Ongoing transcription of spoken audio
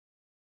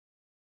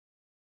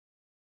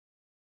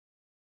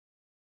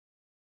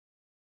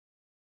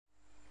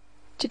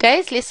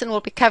Today's lesson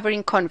will be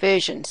covering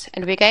conversions,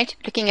 and we're going to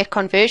be looking at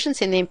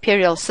conversions in the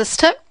imperial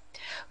system.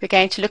 We're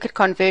going to look at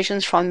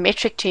conversions from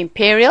metric to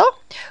imperial.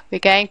 We're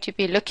going to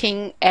be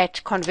looking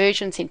at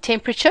conversions in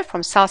temperature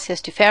from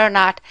Celsius to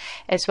Fahrenheit,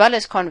 as well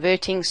as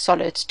converting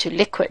solids to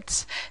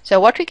liquids.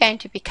 So what we're going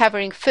to be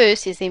covering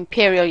first is the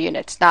imperial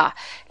units. Now,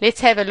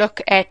 let's have a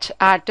look at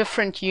our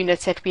different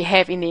units that we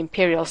have in the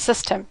imperial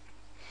system.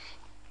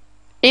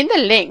 In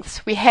the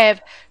lengths, we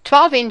have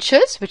 12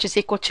 inches, which is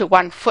equal to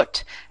 1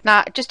 foot.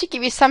 Now, just to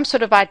give you some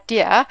sort of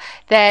idea,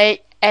 a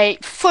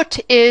foot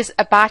is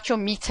about your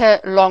meter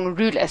long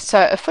ruler.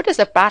 So a foot is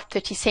about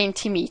 30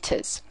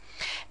 centimeters.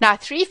 Now,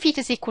 3 feet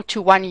is equal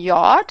to 1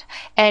 yard,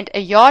 and a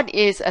yard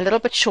is a little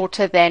bit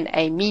shorter than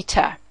a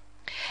meter.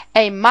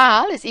 A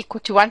mile is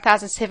equal to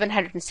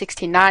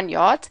 1,769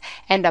 yards,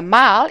 and a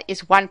mile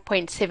is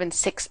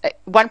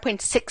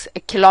 1.6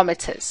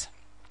 kilometers.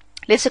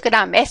 Let's look at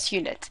our mass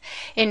unit.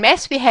 In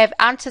mass, we have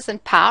ounces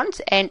and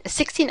pounds, and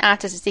 16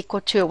 ounces is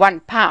equal to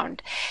 1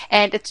 pound.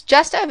 And it's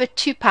just over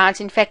 2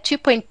 pounds. In fact,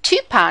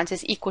 2.2 pounds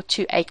is equal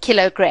to a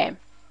kilogram.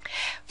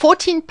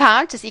 14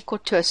 pounds is equal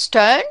to a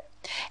stone,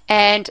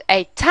 and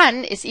a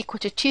ton is equal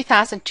to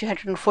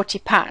 2,240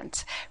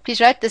 pounds. Please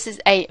note this is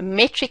a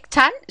metric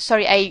ton,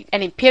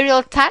 an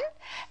imperial ton.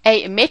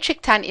 A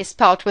metric ton is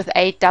spelled with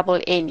a double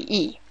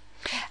N-E.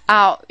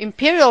 Our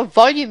imperial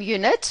volume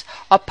units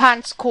are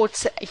pints,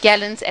 quarts,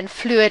 gallons, and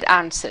fluid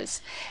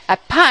ounces. A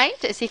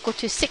pint is equal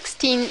to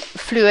 16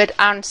 fluid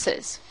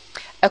ounces.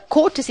 A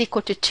quart is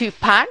equal to 2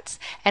 pints,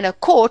 and a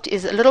quart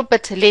is a little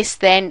bit less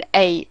than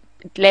a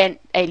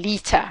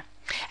liter.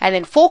 And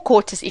then 4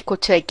 quarts is equal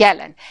to a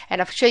gallon. And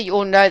I'm sure you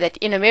all know that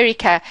in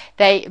America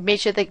they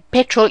measure the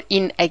petrol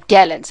in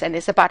gallons, and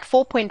there's about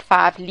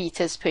 4.5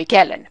 liters per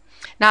gallon.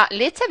 Now,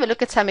 let's have a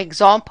look at some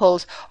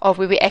examples of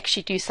where we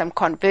actually do some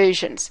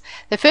conversions.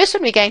 The first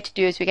one we're going to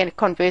do is we're going to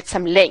convert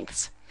some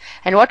lengths.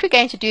 And what we're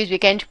going to do is we're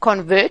going to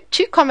convert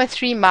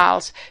 2,3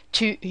 miles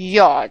to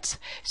yards.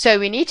 So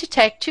we need to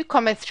take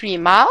 2,3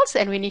 miles,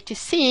 and we need to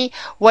see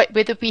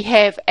whether we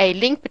have a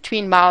link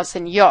between miles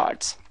and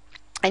yards.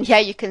 And here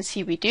you can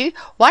see we do.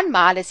 1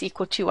 mile is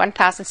equal to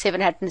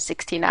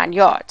 1,769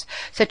 yards.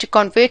 So to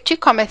convert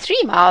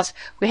 2,3 miles,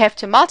 we have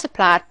to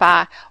multiply it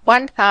by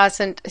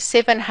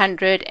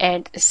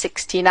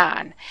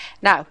 1,769.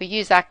 Now, we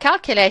use our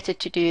calculator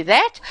to do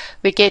that.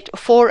 We get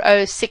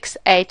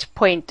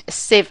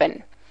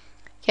 4068.7.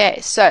 Okay,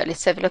 so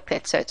let's have a look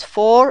at that. So it's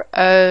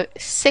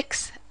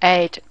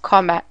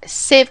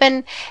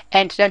 4068.7,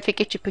 and don't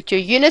forget to put your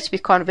units. We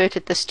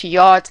converted this to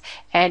yards,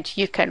 and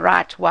you can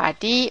write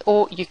YD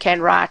or you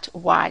can write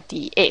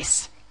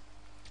YDS.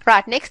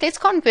 Right, next let's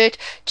convert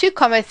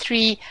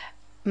 2,3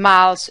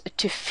 miles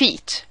to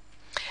feet.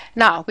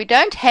 Now, we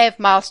don't have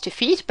miles to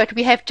feet, but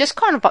we have just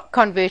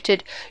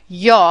converted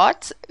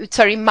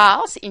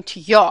miles into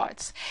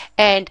yards.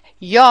 And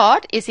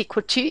yard is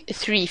equal to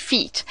 3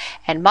 feet.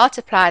 And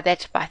multiply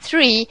that by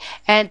 3,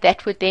 and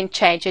that would then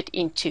change it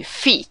into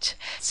feet.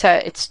 So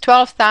it's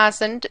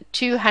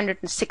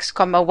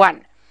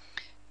 12,206,1.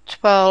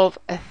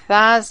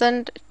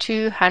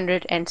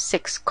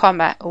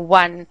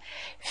 12,206,1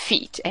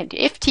 feet. And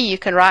FT you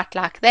can write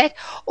like that,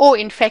 or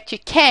in fact you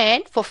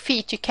can, for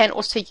feet, you can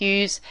also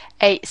use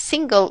a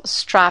single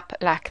stripe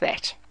like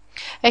that.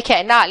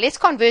 Okay, now let's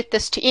convert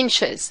this to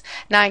inches.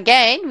 Now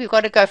again, we've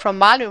got to go from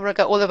mile, we're going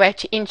to go all the way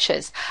to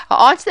inches.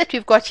 Our answer that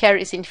we've got here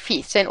is in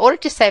feet. So in order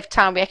to save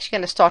time, we're actually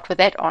going to start with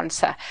that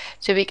answer.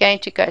 So we're going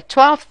to go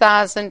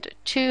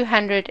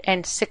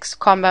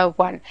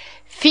 12,206,1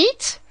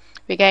 feet.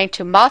 We're going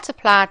to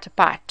multiply it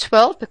by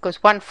 12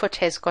 because 1 foot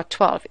has got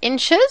 12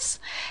 inches.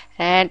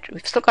 And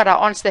we've still got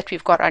our answer that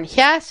we've got on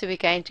here. So we're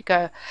going to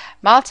go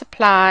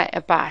multiply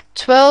by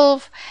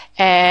 12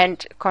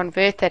 and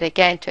convert that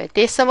again to a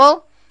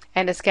decimal.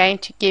 And it's going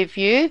to give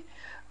you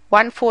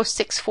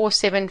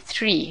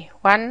 146,473.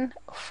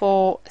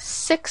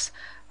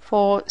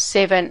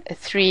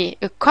 146,473,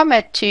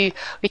 2.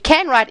 We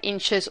can write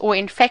inches, or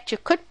in fact you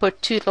could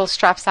put 2 little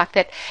stripes like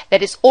that.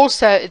 That is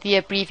also the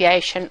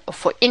abbreviation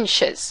for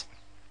inches.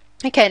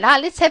 Okay, now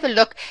let's have a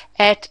look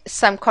at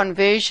some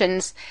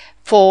conversions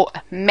for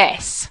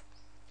mass.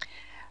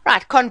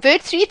 Right,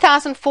 convert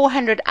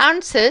 3,400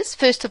 ounces,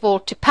 first of all,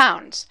 to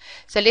pounds.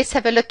 So let's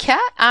have a look here,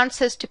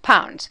 ounces to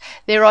pounds.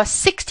 There are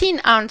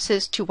 16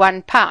 ounces to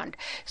 1 pound.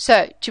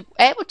 So to be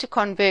able to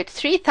convert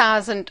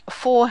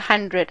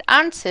 3,400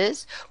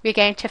 ounces, we're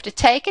going to have to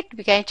take it,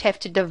 we're going to have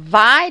to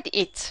divide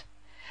it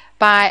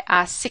by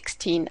our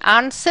 16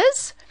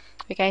 ounces.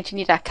 We're going to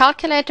need our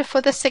calculator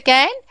for this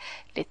again.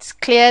 Let's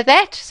clear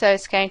that. So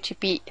it's going to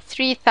be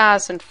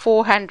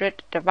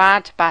 3,400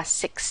 divided by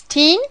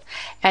 16,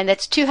 and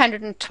that's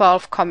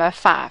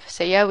 212,5.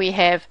 So here we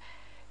have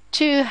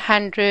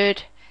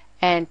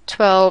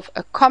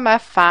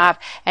 212,5,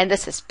 and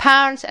this is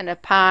pounds, and a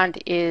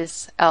pound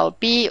is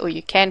LB, or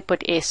you can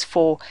put S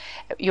for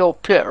your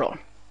plural.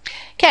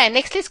 Okay,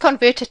 next let's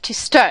convert it to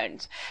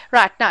stones.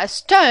 Right, now a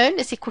stone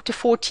is equal to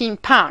 14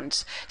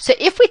 pounds. So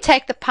if we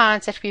take the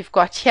pounds that we've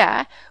got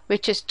here,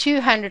 which is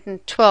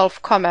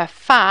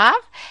 212,5,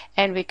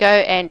 and we go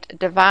and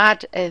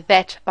divide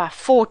that by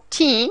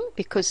 14,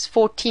 because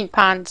 14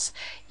 pounds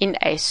in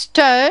a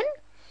stone,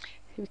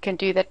 we can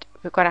do that.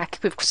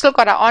 We've still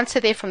got our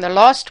answer there from the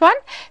last one.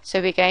 So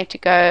we're going to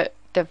go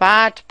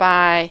divide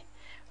by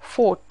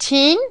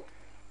 14,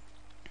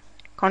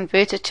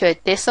 convert it to a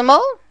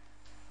decimal,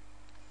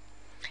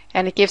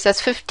 and it gives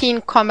us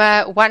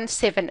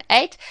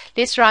 15,178.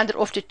 Let's round it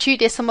off to 2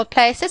 decimal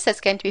places.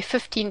 That's going to be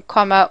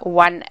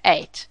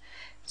 15,18.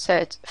 So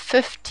it's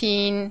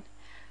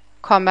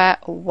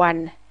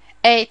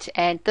 15,18,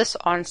 and this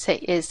answer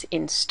is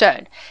in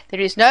stone. There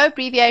is no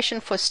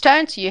abbreviation for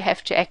stone, so you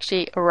have to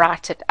actually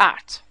write it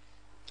out.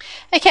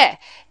 Okay,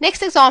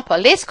 next example.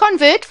 Let's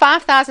convert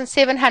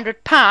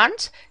 5,700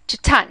 pounds to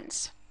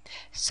tons.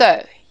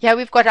 So here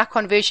we've got our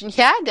conversion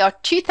here. There are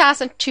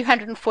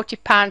 2,240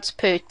 pounds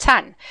per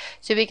ton.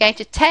 So we're going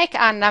to take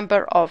our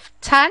number of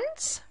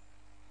tons,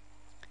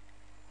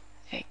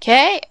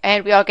 okay,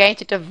 and we are going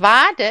to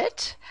divide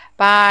it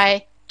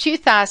by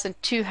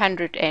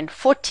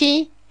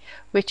 2,240,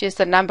 which is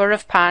the number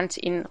of pounds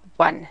in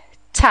 1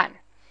 ton.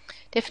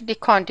 Definitely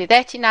can't do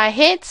that in our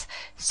heads.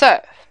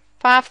 So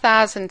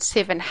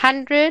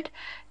 5,700,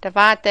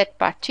 divide that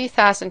by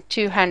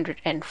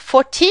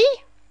 2,240,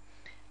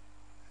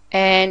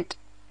 and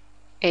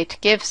it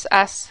gives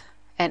us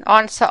an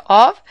answer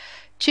of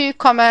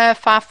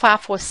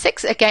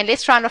 2,5546. Again,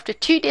 let's round off to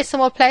 2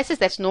 decimal places.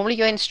 That's normally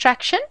your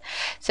instruction.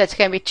 So it's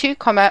going to be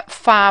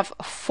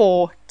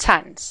 2,54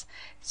 tons.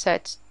 So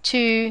it's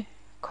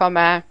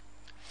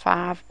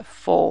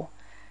 2,54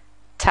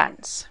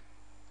 tons.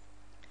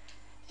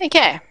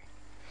 Okay.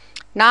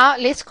 Now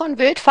let's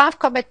convert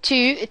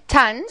 5,2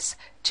 tons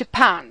to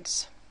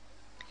pounds.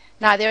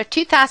 Now there are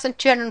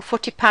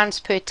 2,240 pounds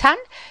per ton,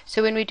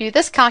 so when we do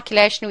this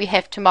calculation we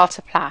have to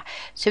multiply.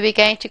 So we're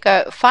going to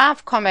go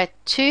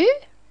 5,2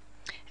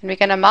 and we're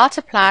going to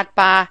multiply it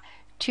by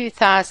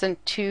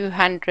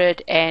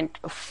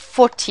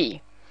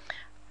 2,240.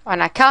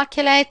 On our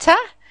calculator,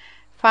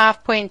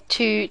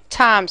 5.2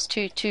 times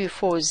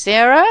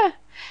 2240,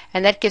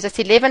 and that gives us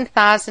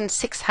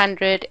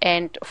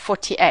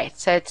 11,648.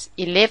 So it's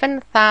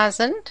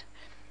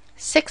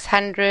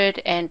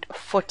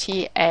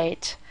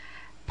 11,648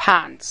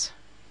 pounds.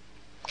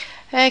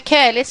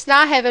 Okay, let's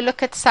now have a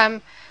look at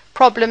some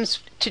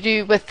problems to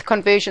do with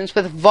conversions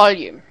with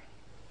volume.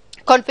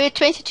 Convert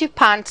 22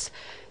 pounds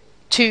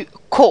to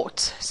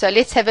quarts. So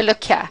let's have a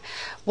look here.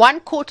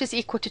 1 quart is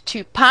equal to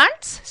 2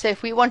 pints. So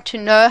if we want to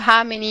know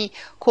how many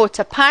quarts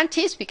a pint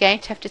is, we're going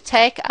to have to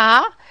take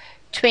our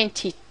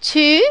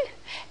 22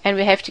 and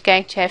we have to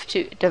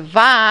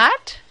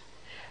divide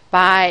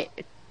by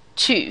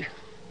 2.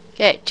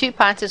 Okay, 2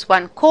 pints is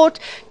 1 quart.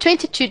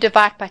 22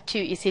 divided by 2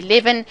 is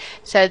 11.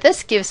 So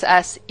this gives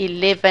us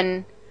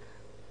 11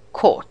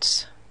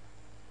 quarts.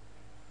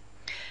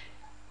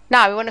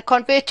 Now we want to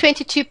convert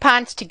 22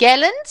 pints to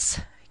gallons.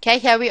 Okay,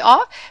 here we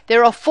are.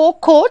 There are 4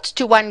 quarts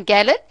to 1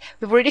 gallon.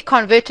 We've already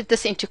converted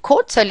this into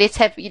quarts, so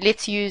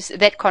let's use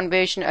that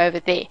conversion over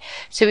there.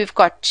 So we've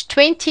got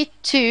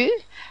 22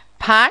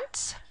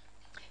 pints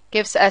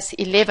gives us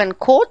 11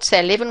 quarts. So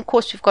 11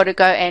 quarts we've got to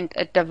go and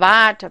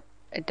divide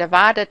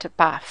it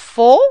by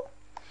 4.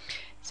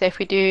 So if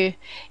we do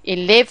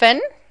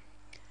 11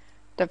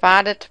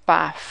 divided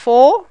by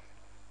 4,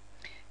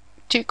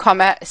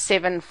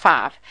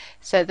 2,75.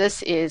 So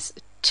this is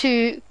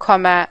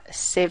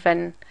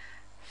 2,75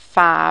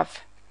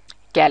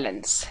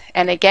 gallons.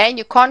 And again,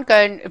 you can't go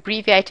and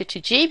abbreviate it to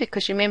G,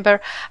 because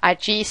remember our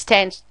G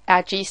stands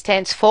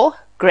for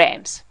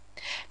grams.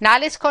 Now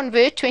let's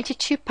convert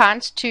 22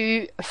 pints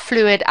to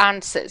fluid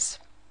ounces.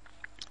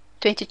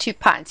 22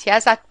 pints.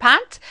 Here's our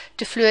pint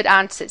to fluid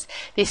ounces.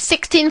 There's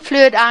 16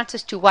 fluid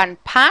ounces to 1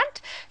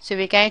 pint. So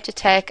we're going to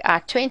take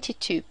our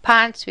 22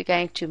 pints, we're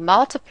going to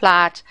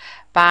multiply it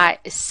by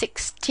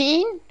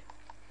 16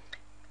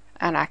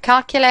 on our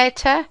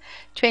calculator.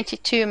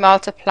 22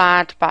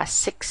 multiplied by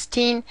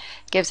 16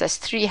 gives us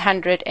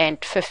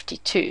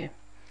 352.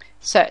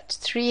 So it's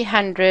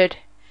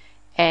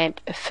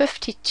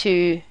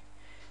 352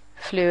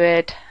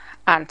 fluid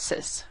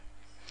ounces.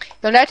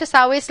 You'll notice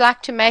I always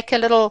like to make a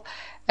little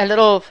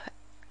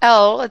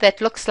L that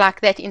looks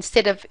like that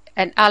instead of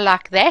an L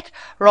like that,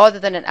 rather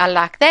than an L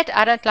like that.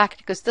 I don't like it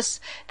because this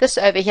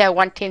over here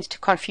one tends to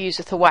confuse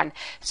with the 1.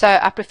 So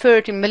I prefer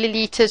it in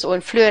milliliters or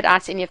in fluid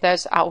ounce. Any of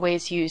those I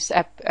always use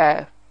a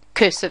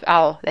cursive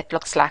L that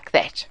looks like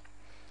that.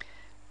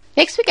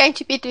 Next we're going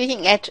to be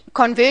looking at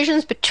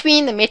conversions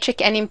between the metric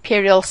and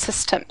imperial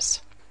systems.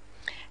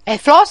 A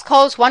flask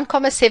holds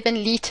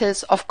 1,7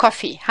 liters of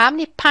coffee. How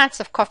many pints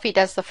of coffee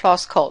does the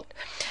flask hold?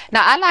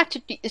 Now I like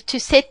to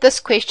set this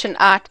question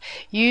out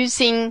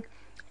using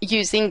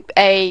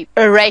a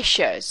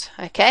ratios.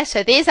 Okay,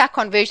 so there's our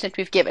conversion that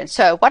we've given.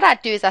 So what I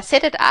do is I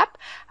set it up.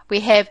 We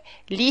have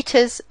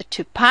liters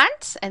to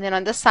pints, and then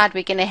on this side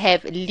we're going to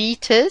have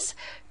liters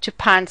to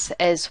pints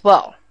as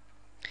well.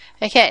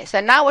 Okay, so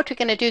now what we're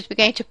going to do is we're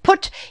going to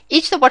put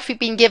each of what we've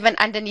been given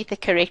underneath the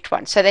correct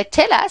one. So they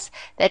tell us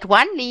that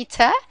 1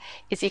 litre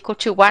is equal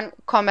to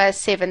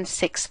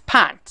 1,76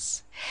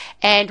 pints.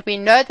 And we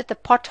know that the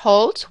pot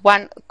holds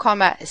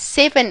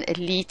 1,7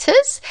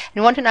 litres. And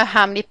we want to know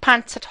how many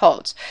pints it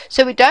holds.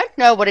 So we don't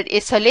know what it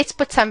is. So let's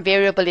put some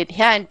variable in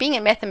here. And being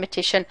a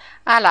mathematician,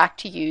 I like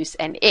to use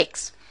an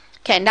x.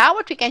 Okay, now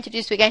what we're going to do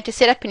is we're going to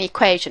set up an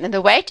equation. And the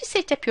way to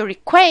set up your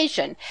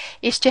equation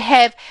is to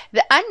have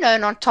the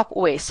unknown on top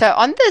always. So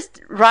on the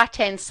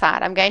right-hand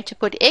side, I'm going to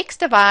put x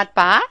divided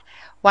by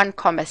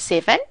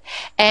 1,7.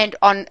 And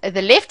on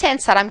the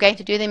left-hand side, I'm going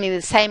to do them in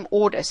the same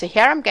order. So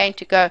here I'm going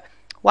to go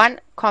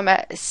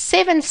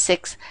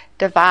 1,76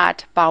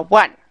 divided by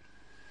 1.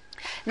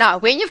 Now,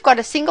 when you've got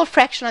a single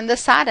fraction on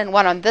this side and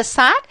one on this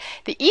side,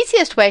 the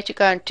easiest way to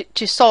go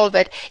to solve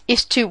it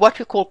is to what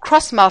we call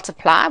cross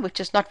multiply, which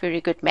is not very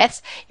good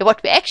maths. And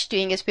what we're actually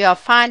doing is we are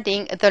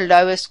finding the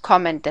lowest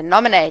common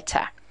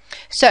denominator.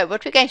 So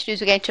what we're going to do is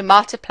we're going to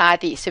multiply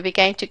these. So we're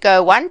going to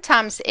go 1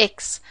 times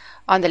x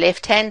on the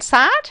left-hand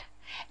side,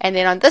 and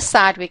then on this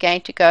side we're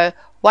going to go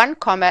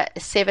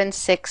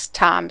 1,76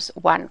 times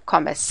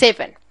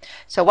 1,7.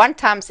 So 1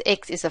 times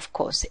x is of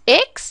course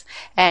x,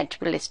 and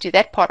let's do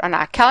that part on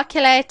our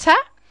calculator.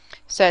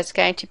 So it's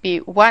going to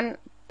be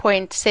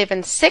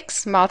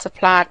 1.76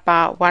 multiplied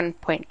by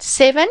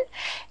 1.7,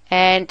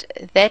 and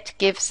that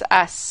gives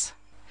us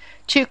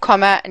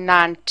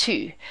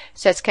 2,92.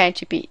 So it's going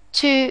to be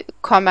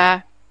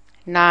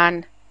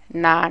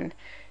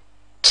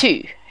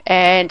 2,992,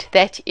 and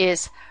that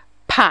is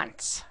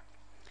pints.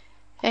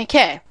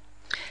 Okay.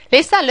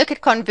 Let's now look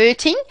at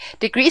converting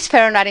degrees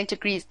Fahrenheit into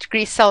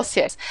degrees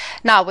Celsius.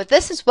 Now, with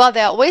this as well,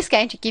 they're always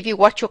going to give you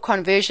what your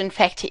conversion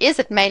factor is.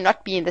 It may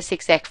not be in this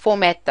exact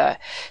format, though.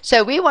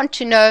 So we want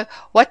to know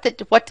what the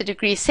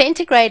degree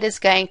centigrade is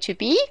going to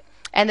be,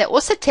 and they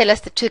also tell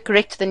us that to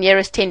correct to the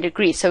nearest 10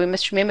 degrees. So we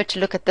must remember to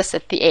look at this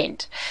at the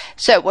end.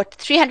 So what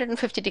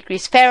 350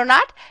 degrees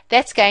Fahrenheit,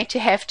 that's going to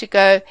have to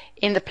go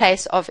in the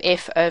place of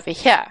F over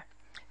here.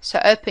 So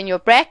open your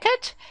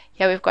bracket.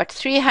 Here we've got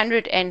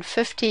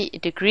 350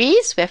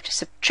 degrees. We have to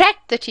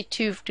subtract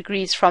 32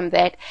 degrees from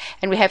that,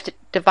 and we have to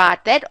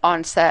divide that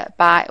answer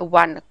by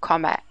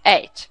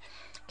 1,8.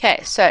 Okay,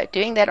 so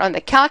doing that on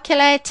the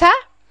calculator,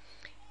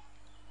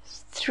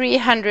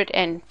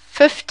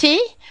 350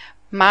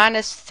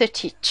 minus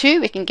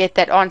 32, we can get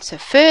that answer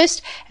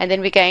first, and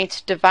then we're going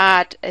to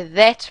divide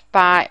that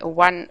by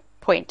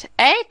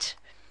 1.8,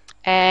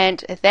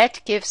 and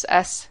that gives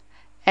us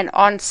an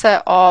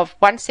answer of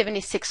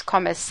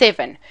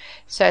 176,7.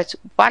 So it's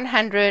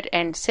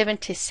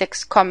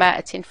 176,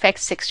 it's in fact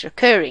 6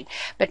 recurring.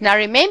 But now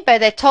remember,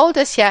 they told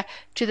us here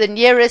to the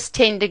nearest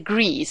 10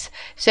 degrees.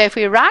 So if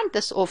we round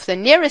this off, the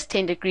nearest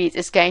 10 degrees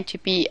is going to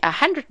be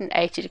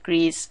 180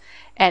 degrees,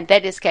 and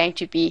that is going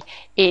to be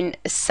in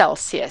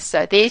Celsius.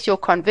 So there's your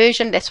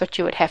conversion. That's what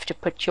you would have to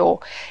put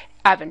your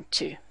oven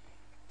to.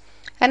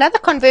 Another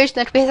conversion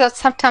that we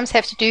sometimes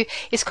have to do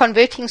is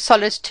converting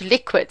solids to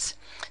liquids.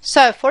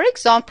 So, for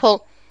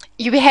example,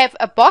 you have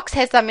a box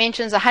has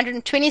dimensions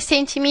 120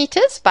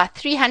 centimeters by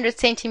 300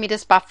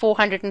 centimeters by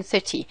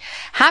 430.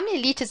 How many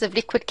liters of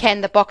liquid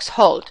can the box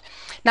hold?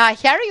 Now,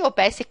 here are your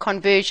basic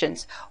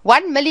conversions.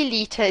 1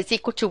 milliliter is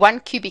equal to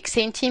 1 cubic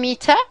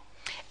centimeter.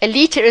 A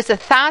liter is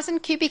 1,000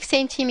 cubic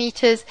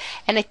centimeters,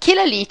 and a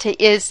kiloliter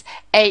is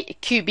a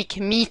cubic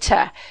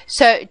meter.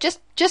 So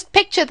just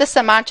picture this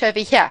amount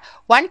over here.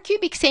 1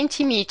 cubic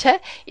centimeter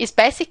is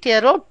basically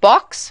a little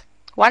box,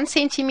 1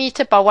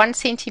 centimeter by 1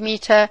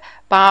 centimeter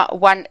by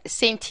 1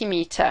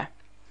 centimeter.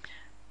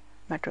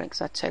 My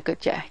drawing's not so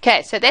good here.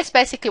 Okay, so that's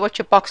basically what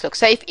your box looks.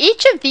 So if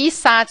each of these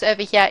sides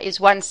over here is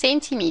 1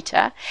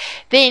 centimeter,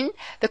 then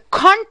the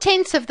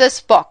contents of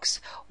this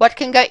box, what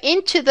can go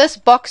into this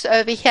box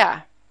over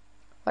here,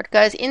 what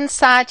goes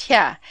inside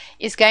here,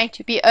 is going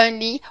to be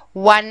only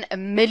 1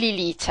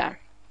 milliliter.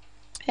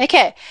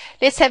 Okay,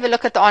 let's have a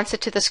look at the answer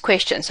to this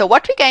question. So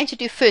what we're going to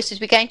do first is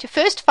we're going to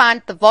first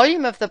find the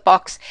volume of the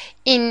box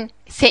in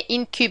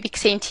cubic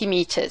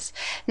centimeters.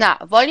 Now,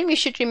 volume, you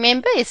should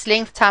remember, is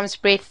length times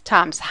breadth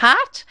times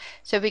height.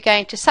 So we're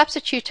going to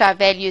substitute our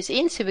values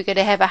in. So we're going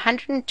to have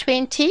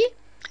 120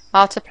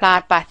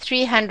 multiplied by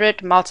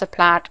 300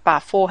 multiplied by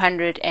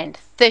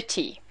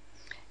 430.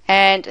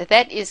 And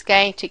that is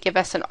going to give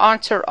us an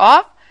answer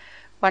of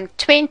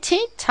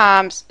 120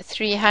 times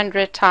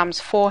 300 times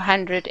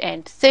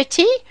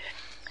 430,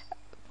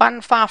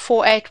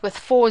 1548 with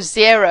 4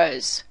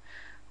 zeros,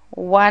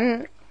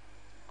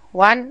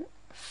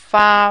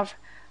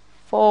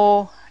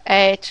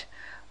 1548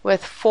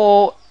 with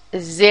 4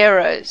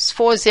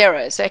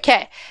 zeros.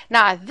 Okay,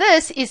 now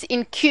this is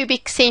in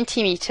cubic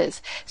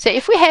centimeters. So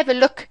if we have a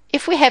look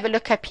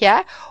up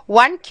here,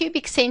 1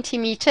 cubic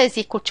centimeter is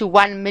equal to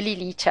 1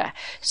 milliliter.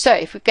 So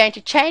if we're going to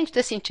change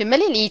this into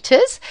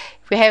milliliters,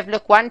 if we have,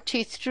 look, 1,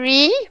 2,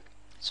 3,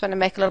 just want to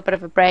make a little bit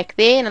of a break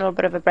there and a little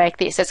bit of a break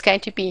there. So it's going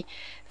to be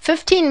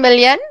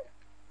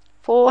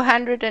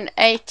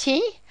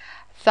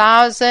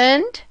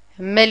 15,480,000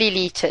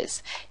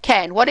 milliliters.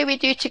 Okay, and what do we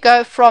do to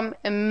go from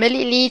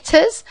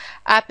milliliters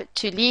up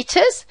to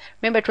liters?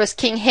 Remember, it was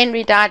King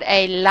Henry died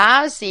a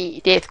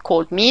lousy death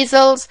called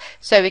measles.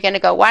 So we're going to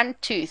go 1,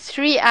 2,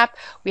 3 up.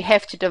 We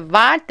have to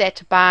divide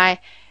that by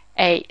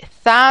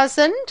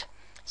 1,000.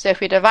 So if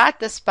we divide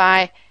this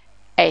by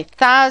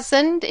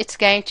 1,000, it's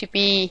going to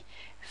be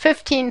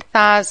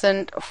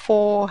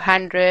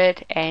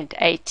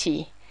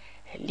 15,480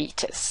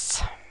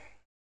 liters.